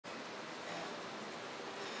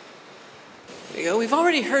There we go. We've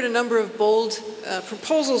already heard a number of bold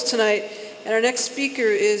proposals tonight, and our next speaker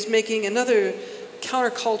is making another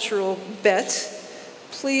countercultural bet.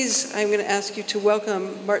 Please, I'm going to ask you to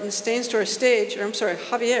welcome Martin Staines to our stage, or I'm sorry,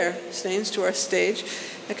 Javier Staines to our stage,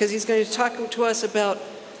 because he's going to talk to us about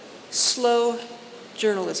slow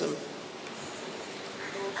journalism.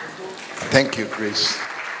 Thank you, Chris.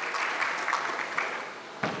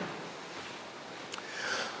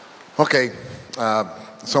 Okay,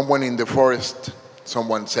 someone in the forest,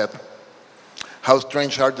 someone said, how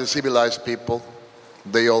strange are the civilized people.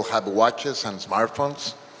 They all have watches and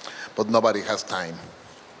smartphones, but nobody has time.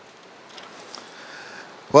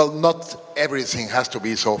 Well, not everything has to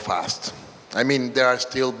be so fast. I mean, there are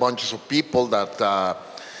still bunches of people that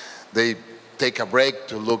they take a break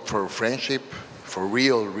to look for friendship, for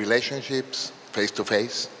real relationships,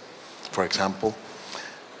 face-to-face, for example,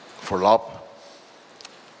 for love.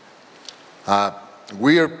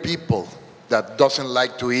 We are people that doesn't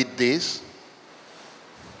like to eat this.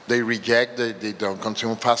 They reject, they don't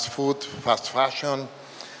consume fast food, fast fashion,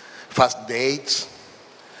 fast dates,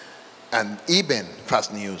 and even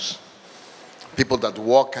fast news. People that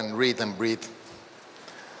walk and read and breathe.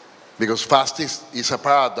 Because fast is a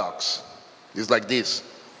paradox. It's like this.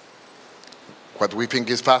 What we think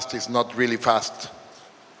is fast is not really fast.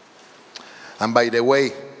 And by the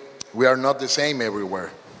way, we are not the same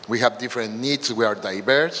everywhere. We have different needs, we are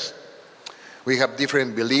diverse. We have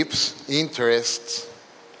different beliefs, interests,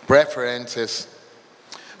 preferences.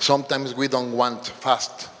 Sometimes we don't want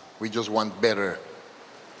fast, we just want better.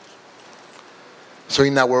 So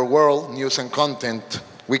in our world, news and content,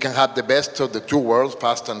 we can have the best of the two worlds,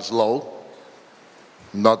 fast and slow.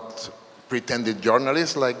 Not pretended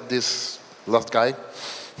journalists like this last guy.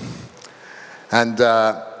 And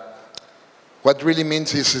what really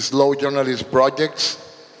means is slow journalist projects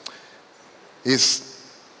is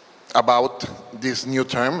about this new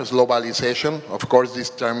term, globalization. Of course,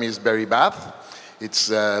 this term is very bad.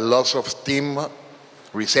 It's loss of steam,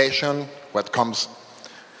 recession, what comes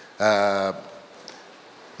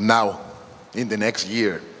now in the next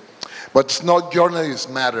year. But slow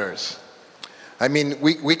journalism matters. I mean,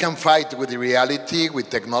 we can fight with the reality,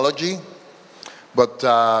 with technology, but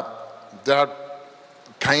there are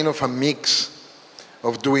kind of a mix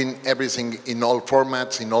of doing everything in all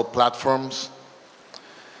formats, in all platforms.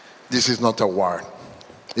 This is not a war.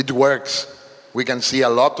 It works. We can see a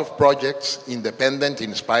lot of projects, independent,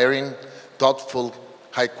 inspiring, thoughtful,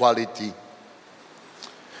 high quality,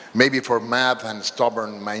 maybe for mad and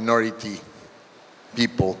stubborn minority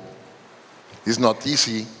people. It's not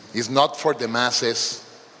easy. It's not for the masses.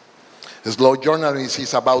 Slow journalism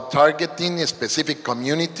is about targeting specific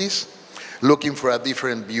communities, looking for a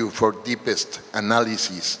different view, for deepest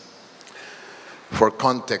analysis, for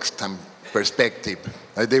context and perspective.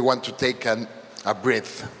 They want to take a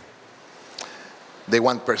breath. They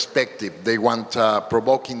want perspective. They want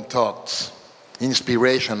provoking thoughts,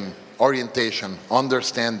 inspiration, orientation,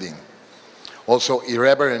 understanding, also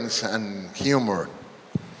irreverence and humor.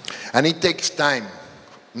 And it takes time,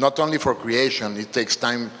 not only for creation, it takes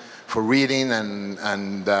time for reading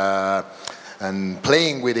and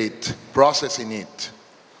playing with it, processing it,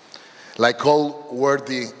 like all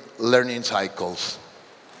worthy learning cycles.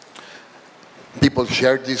 People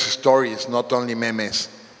share these stories, not only memes,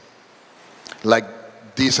 like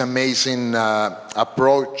this amazing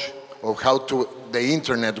approach of how the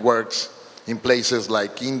internet works in places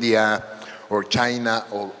like India or China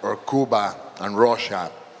or Cuba and Russia.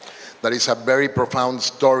 That is a very profound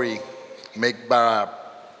story made by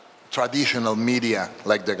traditional media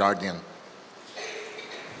like The Guardian.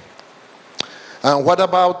 And what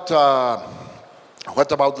about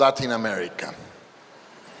Latin America?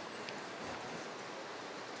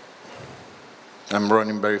 I'm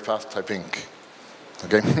running very fast, I think.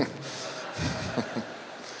 Okay?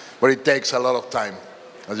 But it takes a lot of time.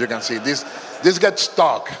 As you can see, this gets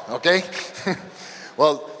stuck, okay?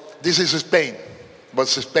 Well, this is Spain. But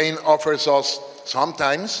Spain offers us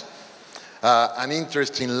sometimes an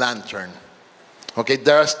interesting lantern. Okay,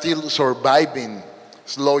 there are still surviving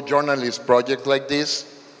slow journalist projects like this,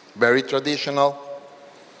 very traditional.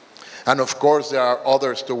 And of course, there are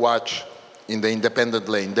others to watch in the independent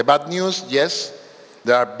lane. The bad news, yes,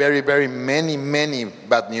 there are very, very many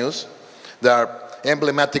bad news. There are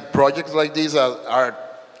emblematic projects like these that are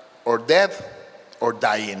or dead or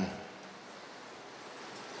dying.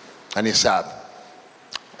 And it's sad.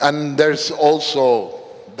 And there's also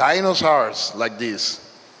dinosaurs like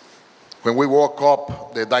this. When we woke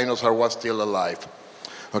up, the dinosaur was still alive.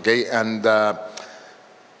 Okay, and they're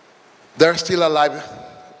still alive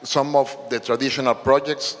some of the traditional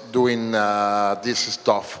projects doing this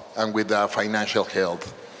stuff and with financial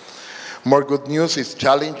health. More good news is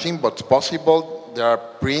challenging, but possible. There are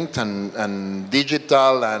print and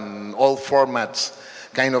digital and all formats,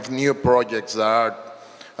 kind of new projects that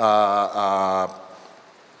are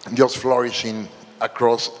just flourishing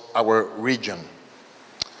across our region.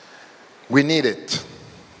 We need it.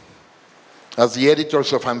 As the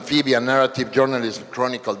editors of Amphibia, Narrative Journalism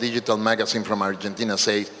Chronicle digital magazine from Argentina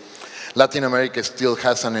say, Latin America still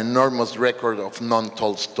has an enormous record of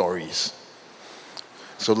non-told stories.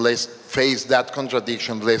 So let's face that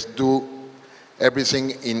contradiction. Let's do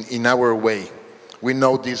everything in our way. We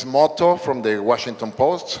know this motto from the Washington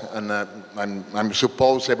Post, and I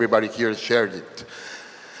suppose everybody here shared it.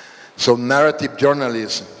 So narrative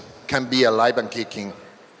journalism can be alive and kicking.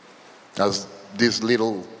 As this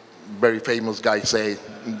little, very famous guy say,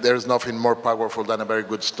 there's nothing more powerful than a very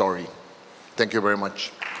good story. Thank you very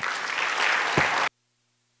much.